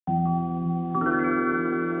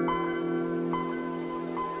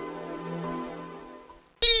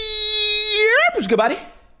good, buddy?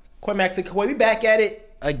 Quamax and Kawhi, we back at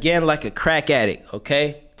it again like a crack addict,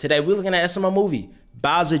 okay? Today we're looking at SML movie,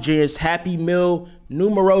 Bowser Jr.'s Happy Meal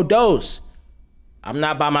numero dos. I'm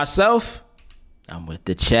not by myself. I'm with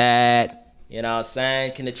the chat. You know what I'm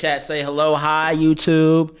saying? Can the chat say hello, hi,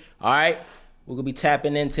 YouTube? All right, we're gonna be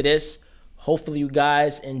tapping into this. Hopefully you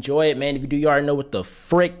guys enjoy it, man. If you do, you already know what the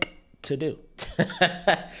frick to do.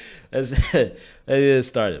 Let's get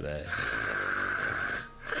started, man.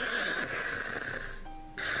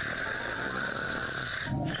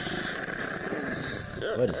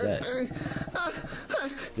 What is that? Is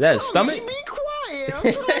that his stomach? Be quiet. I'm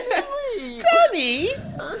trying to sleep. Tommy!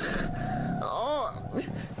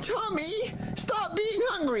 Tommy, stop being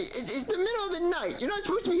hungry. It's the middle of the night. You're not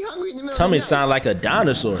supposed to be hungry in the middle Tommy of the night. sound like a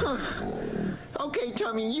dinosaur. Okay,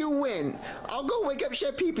 Tommy, you win. I'll go wake up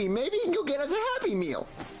Chef Pee Pee. Maybe he can go get us a Happy Meal.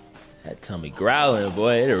 That Tommy growling,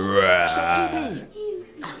 boy. Chef Pee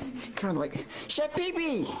Pee. Come on, wake. Chef Pee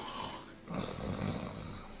Pee.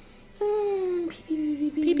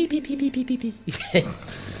 Pee pee pee pee pee pee pee pee.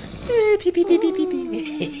 Pee pee pee pee pee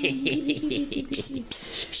pee.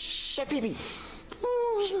 Chef Pee Pee.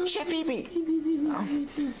 Chef Pee Pee.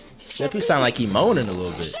 Chef Pee sound like he moaning a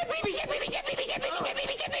little bit. Chef Pee Pee, Chef Pee Pee, Chef Pee Pee, Chef Pee Pee, Chef Pee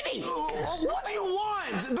Pee, Chef Pee Pee. What do you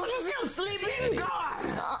want? Don't you see I'm sleeping? God.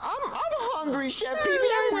 I'm hungry, Chef Pee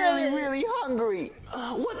Pee. I'm really hungry.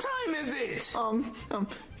 What time is it?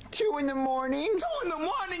 2 in the morning. 2 in the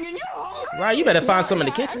morning and you're hungry? Right, you better find something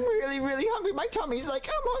in the kitchen. I'm really hungry. My tummy's like,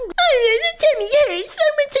 I'm hungry. Oh, the tummy hurts. I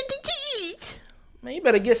want something to eat. Man, you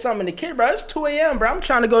better get something in the kitchen, bro. It's 2 a.m., bro. I'm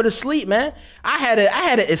trying to go to sleep, man. I had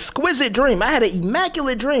an exquisite dream. I had an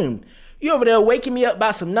immaculate dream. You over there waking me up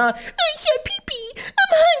by some I said, pee-pee.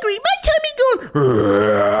 I'm hungry. My tummy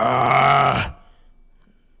going.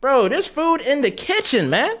 Bro, there's food in the kitchen,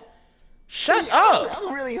 man. Shut up.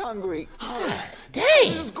 I'm really hungry. Dang.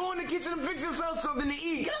 Just go in the kitchen and fix yourself something to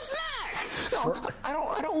eat. Get a snack. No,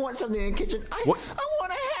 I don't want something in the kitchen. I want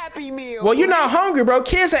a Happy Meal. Well, you're not hungry, bro.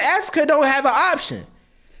 Kids in Africa don't have an option.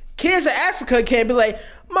 Kids in Africa can't be like,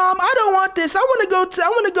 Mom, I don't want this. I want to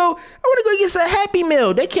go get some Happy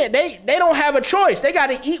Meal. They can't. They don't have a choice. They got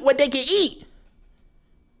to eat what they can eat.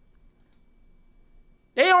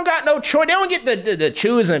 They don't got no choice. They don't get the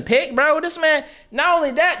choose and pick, bro. This man, not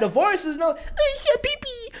only that, the voice is no, I said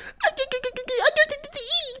pee-pee. I need something to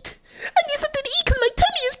eat. I need something to eat because my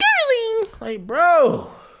tummy is gurgling. Like,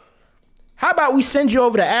 bro, how about we send you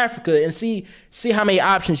over to Africa and see how many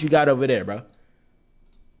options you got over there, bro?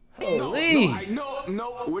 Holy.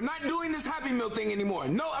 No, we're not doing this Happy Meal thing anymore.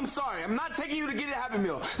 No, I'm sorry. I'm not taking you to get a Happy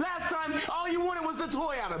Meal. Last time, all you wanted was the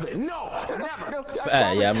toy out of it. No, never. No, Yeah,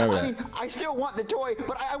 I remember that. mean, I still want the toy,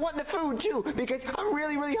 but I want the food too because I'm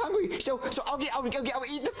really hungry. So I'll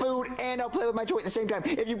eat the food and I'll play with my toy at the same time.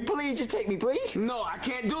 If you please just take me, please. No, I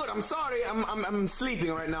can't do it. I'm sorry. I'm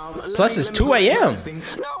sleeping right now. Plus, it's 2 a.m.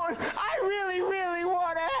 No, I really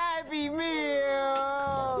want a Happy Meal.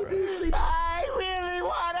 I really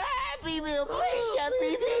want a Happy Meal, please, Chef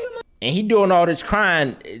Pee Pee. And he doing all this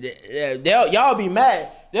crying. Y'all be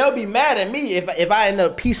mad. They'll be mad at me if I end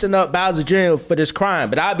up piecing up Bowser Jr. for this crime,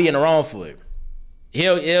 but I'll be in the wrong for it.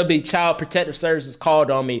 It'll be Child Protective Services called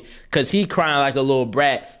on me because he crying like a little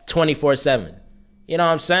brat 24/7. You know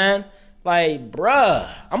what I'm saying? Like, bruh,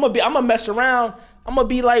 I'm gonna mess around. I'm gonna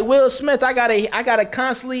be like Will Smith. I gotta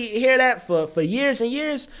constantly hear that for years and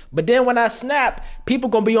years. But then when I snap, people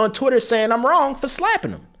gonna be on Twitter saying I'm wrong for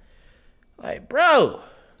slapping them. Like, bro.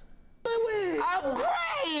 I'm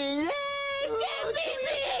crying.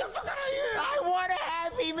 I want a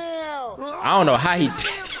Happy Meal. I don't know how he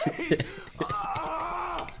did it.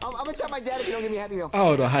 I'm gonna tell my dad if you don't give me a Happy Meal. I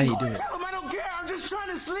don't know how he did it. Tell him I don't care. I'm just trying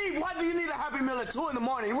to sleep. Why do you need a Happy Meal at 2 in the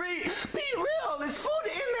morning? Be real. There's food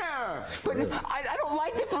in there. But I don't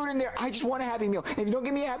like the food in there. I just want a Happy Meal. If you don't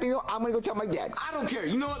give me a Happy Meal, I'm gonna go tell my dad. I don't care.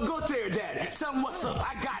 You know what? Go tell your dad. Tell him what's up.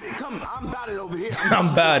 I got it. Come, I'm about it over here. I'm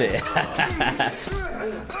about it. You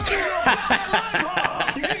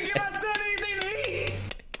can't give my son anything to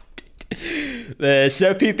eat. Man,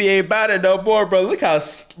 Chef Pee Pee ain't about it no more, bro. Look how,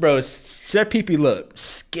 bro, Chef Pee Pee look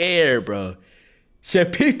scared, bro.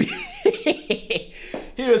 Chef Pee Pee,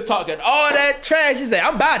 he was talking all that trash. He said,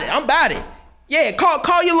 I'm about it. Yeah,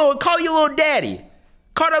 call your little daddy.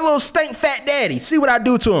 Call that little stink fat daddy. See what I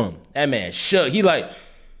do to him. That man shook. He like,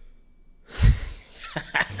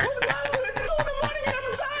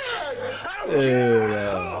 You're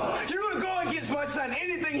gonna go against my son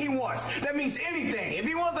anything he wants. That means anything. If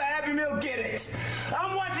he wants a Happy Meal, get it.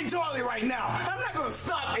 I'm watching Charlie right now. I'm not gonna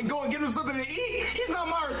stop and go and get him something to eat. He's not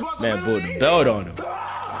my responsibility. man, put the belt on him.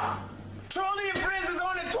 Charlie and Friends is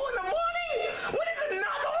on at 2 in the morning? When is it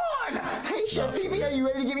not on? Hey, Chef Pee-Pee, are you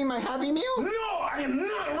ready to give me my Happy Meal? No, I am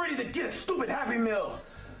not ready to get a stupid Happy Meal.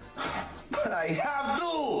 But I have to.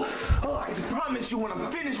 Oh, I promise you, when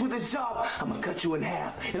I'm finished with this job, I'm gonna cut you in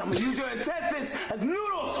half, and I'm gonna use your intestines as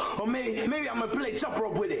noodles, or maybe I'm gonna play jump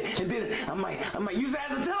rope with it, and then I might use it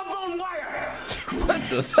as a telephone wire. What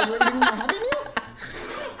the fuck? You ready to give me my Happy Meal?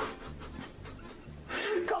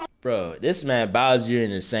 Bro, this man Bowser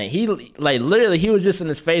is insane. He literally he was just in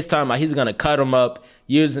his face talking about he's gonna cut him up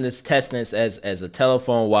using his intestines as a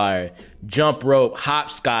telephone wire, jump rope,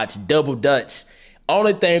 hopscotch, double dutch.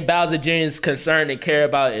 Only thing Bowser Jr. is concerned and care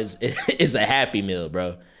about is a Happy Meal,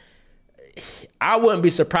 bro. I wouldn't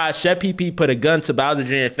be surprised Chef Pee-Pee put a gun to Bowser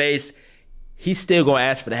Jr.'s face. He's still gonna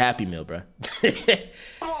ask for the Happy Meal, bro.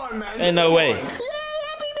 Come on, man. Ain't no way. Yeah,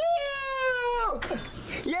 Happy Meal!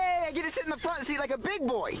 Yeah, I get to sit in the front seat like a big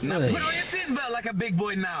boy. Now put on your seatbelt like a big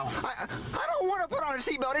boy now. I don't want to put on a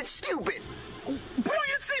seatbelt. It's stupid. Put on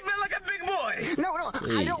your seatbelt like a big boy. No,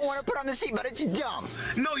 I don't want to put on the seatbelt. It's dumb.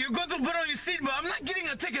 No, you're going to put on your seatbelt. I'm not getting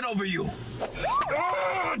a ticket over you.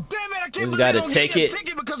 Oh, damn it! I can't believe got I a don't get a ticket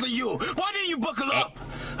ticket because of you. Why didn't you buckle up?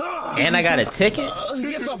 And I got a ticket?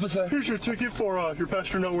 Yes, officer. Here's your ticket for your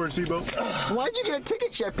passenger not wearing seatbelt. Why'd you get a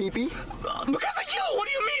ticket, Chef Pee-Pee? Because of you. What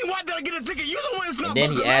do you mean? Why did I get a ticket? You're the one that's not And then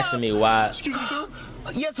he buckled asking up. me why. Excuse me, sir.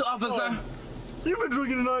 Yes, officer. You've been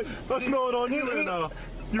drinking tonight. I smell it on you, and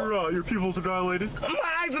your pupils are dilated. My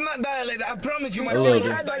eyes are not dilated. I promise you. My little eyes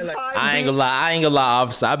bit. are dilated. I ain't gonna lie,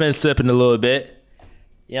 officer. I've been sipping a little bit.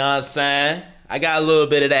 You know what I'm saying? I got a little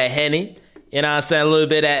bit of that Henny. You know what I'm saying? A little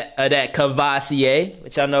bit of that Cavassier.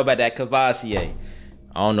 What y'all know about that Cavassier?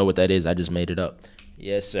 I don't know what that is. I just made it up.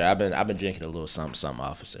 Yes, sir. I've been drinking a little something,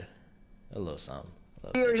 officer. A little something.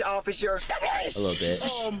 Here's officer. A little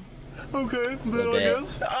bit. Okay, then Little I bit.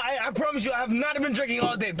 guess. I promise you, I have not been drinking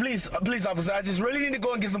all day. Please, officer. I just really need to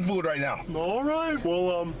go and get some food right now. All right.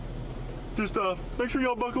 Well, just make sure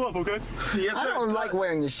y'all buckle up, okay? Yes, I don't like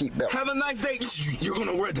wearing your seatbelt. Have a nice day. You're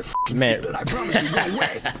gonna wear the fucking Man. seatbelt. I promise you, you're gonna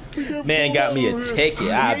wear it. Man got me a ticket.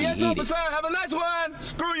 I'll be Yes, eating. officer. Have a nice one.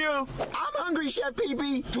 Screw you. I'm hungry, Chef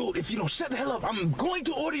Pee-Pee. Dude, if you don't shut the hell up, I'm going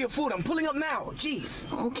to order your food. I'm pulling up now. Jeez.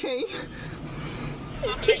 Okay.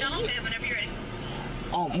 Whenever you're ready.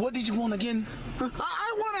 What did you want again?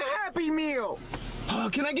 I want a Happy Meal.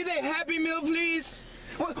 Can I get a Happy Meal, please?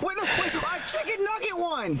 Wait, a chicken nugget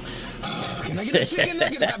one. Can I get a chicken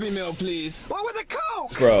nugget Happy Meal, please? What with a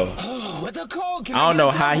Coke? Bro, Oh, with the Coke. Can I don't get know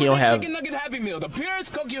a how he Coke don't with a have- chicken nugget Happy Meal. The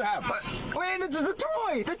purest Coke you have. Wait, the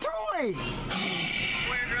toy.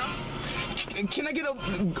 Where, girl? Can I get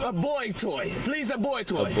a boy toy? Please, a boy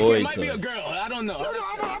toy. A boy It might be toy. a girl. I don't know. No,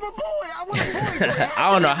 I'm a boy. I want a boy toy.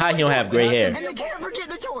 I don't know how he don't have gray hair. And they can't forget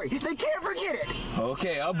the toy. They can't forget it.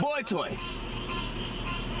 Okay, a boy toy.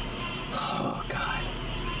 Oh, God.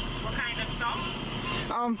 What kind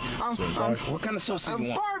of sauce? What kind of sauce do you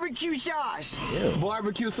want? Barbecue sauce. Ew.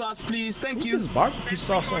 Barbecue sauce, please. Thank This you. barbecue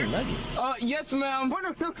sauce on nuggets. Yes, ma'am. No, I want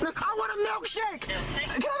a milkshake. Can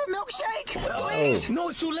I have a milkshake? Oh. Please. No,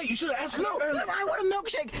 it's too late. You should have asked for No, that earlier. I want a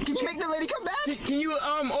milkshake. Can you make the lady come back? Can you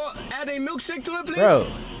add a milkshake to it, please? Bro,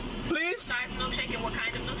 Please. Size milkshake and what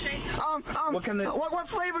kind of milkshake? What kind of- what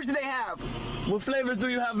flavors do they have? What flavors do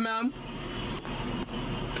you have, ma'am?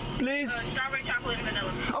 Please. Strawberry, chocolate, and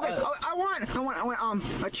vanilla. Okay, I want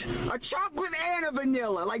a chocolate and a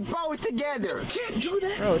vanilla, like both together. Can't do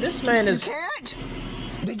that. bro, this man is Can't?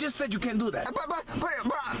 They just said you can't do that.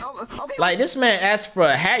 Okay. like, this man asked for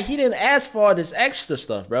a hat. He didn't ask for all this extra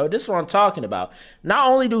stuff, bro. This is what I'm talking about. Not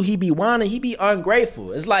only do he be whining, he be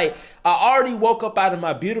ungrateful. It's like, I already woke up out of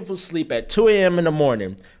my beautiful sleep at 2 a.m. in the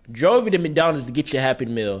morning, drove you to McDonald's to get your Happy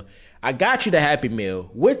Meal. I got you the Happy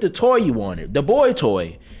Meal with the toy you wanted, the boy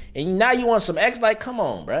toy. And now you want some X? Like, come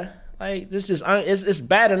on, bruh. Like, this is it's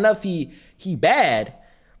bad enough he bad.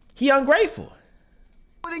 He ungrateful.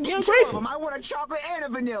 Then get two ungrateful. of them. I want a chocolate and a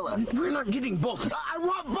vanilla. We're not getting both. I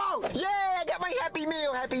want both. Yeah, I got my Happy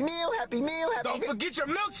Meal, Happy Meal, Happy Meal, Happy Don't Meal. forget your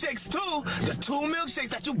milkshakes too. There's 2 milkshakes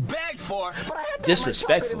that you begged for. But I have to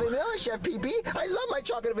Disrespectful. have my chocolate and vanilla, Chef Pee-Pee. I love my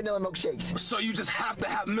chocolate and vanilla milkshakes. So you just have to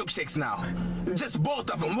have milkshakes now. Just both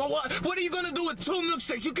of them. What are you gonna do with 2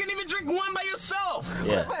 milkshakes? You can't even drink one by yourself.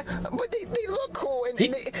 Yeah. But they look cool, and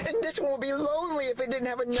this one would be lonely if it didn't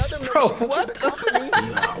have another milkshake. Bro, to keep what it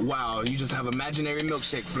company. Wow, you just have imaginary milkshakes.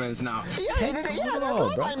 milkshake friends now. Yeah, I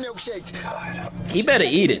love my milkshakes. He better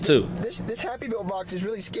eat it too. This Happy Meal box is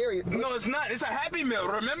really scary. No, it's not. It's a Happy Meal.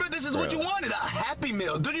 Remember, this is what you wanted, a Happy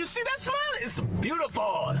Meal. Do you see that smile? It's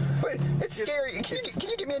beautiful. But it's scary. Can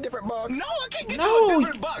you give me a different box? No, I can't get you a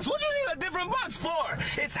different box. What do you need a different box for?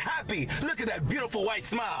 It's happy. Look at that beautiful white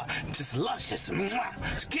smile. Just luscious.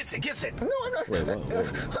 Mwah. Kiss it, kiss it. No, Wait,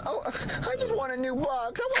 I just want a new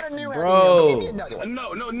box. I want a new Happy Bro. Meal. Give me another one.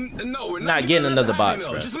 No, we're Not getting another box,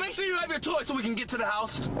 bro. Just make sure you have your toy so we can get to the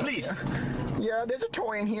house, please. Yeah, there's a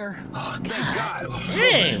toy in here. Oh, thank God.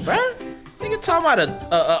 Dang, bro. Nigga talking about a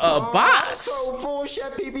box. I'm so full,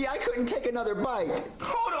 Chef PB, I couldn't take another bite.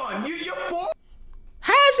 Hold on, you're full?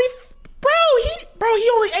 How's he? Bro, he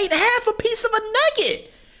only ate half a piece of a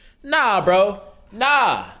nugget. Nah, bro.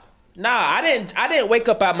 Nah. I didn't wake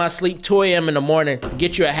up out my sleep 2 a.m. in the morning,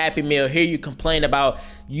 get you a Happy Meal, hear you complain about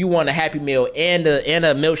you want a Happy Meal and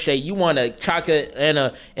a milkshake, you want a chocolate and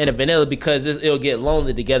a vanilla because it'll get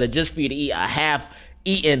lonely together just for you to eat a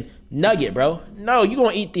half-eaten nugget, bro. No, you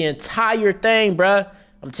gonna eat the entire thing, bro.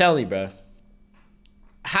 I'm telling you, bro.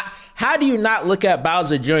 How do you not look at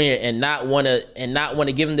Bowser Jr. and not wanna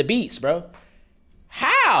give him the beats, bro?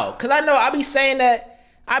 How? Cause I know I be saying that.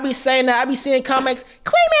 I be seeing Quamax,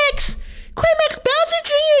 Bowser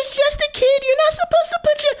Jr. is just a kid. You're not supposed to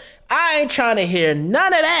put your... I ain't trying to hear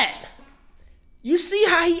none of that. You see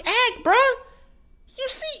how he act, bro? You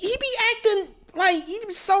see, he be acting like he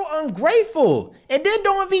be so ungrateful. And then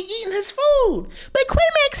don't be eating his food. But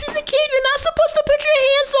Quamax is a kid. You're not supposed to put your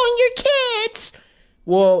hands on your kids.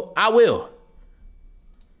 Well, I will.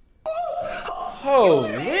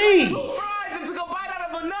 Holy.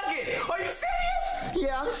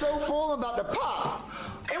 Yeah, I'm so full about the pop.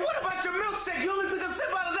 And what about your milkshake? You only took a sip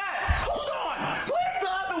out of that. Hold on. Where's the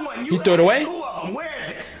other one? You threw it away? 2 of them. Where is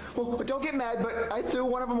it? Well, don't get mad, but I threw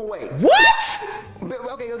one of them away. What? But,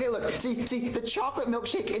 okay, look. See, the chocolate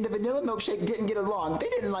milkshake and the vanilla milkshake didn't get along. They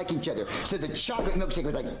didn't like each other. So the chocolate milkshake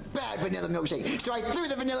was like, bad vanilla milkshake. So I threw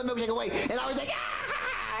the vanilla milkshake away, and I was like,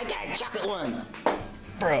 I got a chocolate one.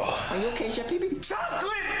 Bro. Are you okay, Chef PB?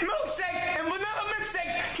 Chocolate milkshakes and vanilla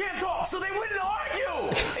milkshakes can't talk, so they wouldn't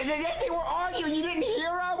argue. Yes, they were arguing. You didn't hear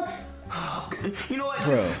them? You know what?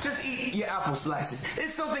 Just eat your apple slices.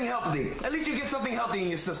 It's something healthy. At least you get something healthy in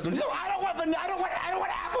your system. No, I don't want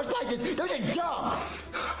apple slices. Those are dumb.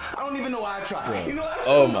 I don't even know why I tried. You know what?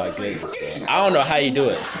 Oh my goodness. I don't know how you do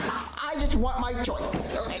it. I just want my choice.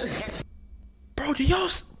 Bro, do y'all...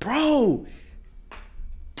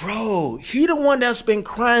 Bro, he the one that's been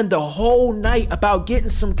crying the whole night about getting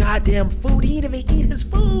some goddamn food. He didn't even eat his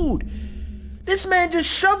food. This man just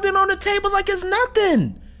shoved it on the table like it's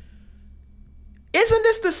nothing. Isn't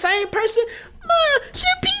this the same person? Ma,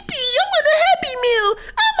 Chef Pee-Pee, I want a Happy Meal.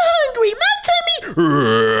 I'm hungry. My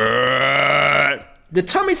tummy... The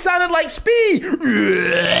tummy sounded like Speed.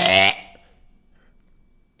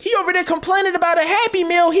 He over there complaining about a Happy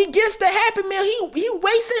Meal. He gets the Happy Meal. He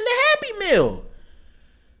wasting the Happy Meal.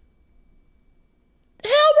 The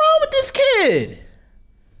hell wrong with this kid?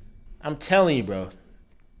 I'm telling you, bro.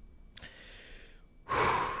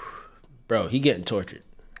 Bro, he getting tortured.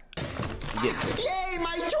 Yay,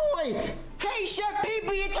 my toy! Hey, Chef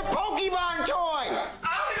Pee-Pee, it's a Pokemon toy!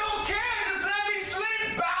 I don't care. Just let me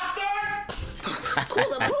sleep, bastard.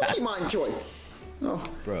 Cool, a Pokemon toy. Oh,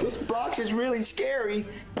 Bro. This box is really scary.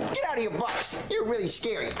 Get out of your box. You're really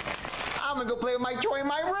scary. I'm gonna go play with my toy in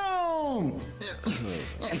my room.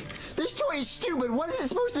 This toy is stupid. What is it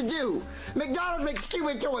supposed to do? McDonald's makes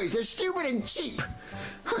stupid toys. They're stupid and cheap.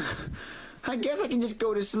 I guess I can just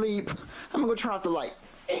go to sleep. I'm gonna go turn off the light.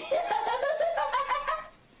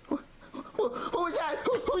 Who is that?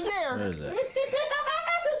 Who's there? Where is that?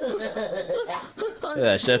 Look at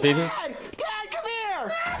that, Chef Pee-Pee. Dad, come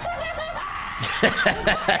here!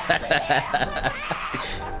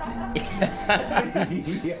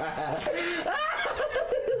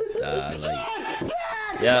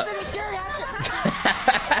 Yeah.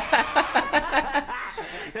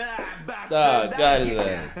 Oh, God is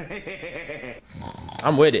that.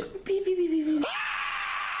 I'm with it.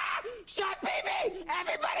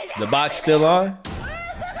 The box still on?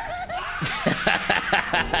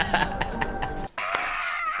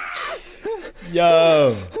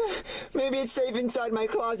 Yo. Maybe it's safe inside my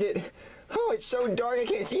closet. Oh, it's so dark I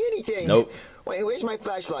can't see anything. Nope. Wait, where's my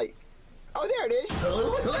flashlight? Oh, there it is.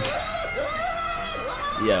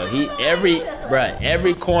 Yo,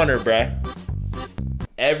 every corner, bruh.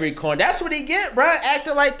 Every corner. That's what he get, bruh.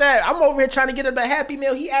 Acting like that. I'm over here trying to get him the Happy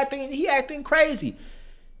Meal. He acting crazy.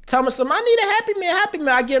 Tell me something. I need a Happy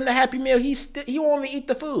Meal. I give him the Happy Meal. He won't even eat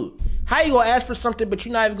the food. How you gonna ask for something but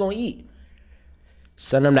you're not even gonna eat?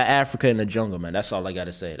 Send them to Africa in the jungle, man. That's all I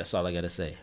gotta say. That's all I gotta say.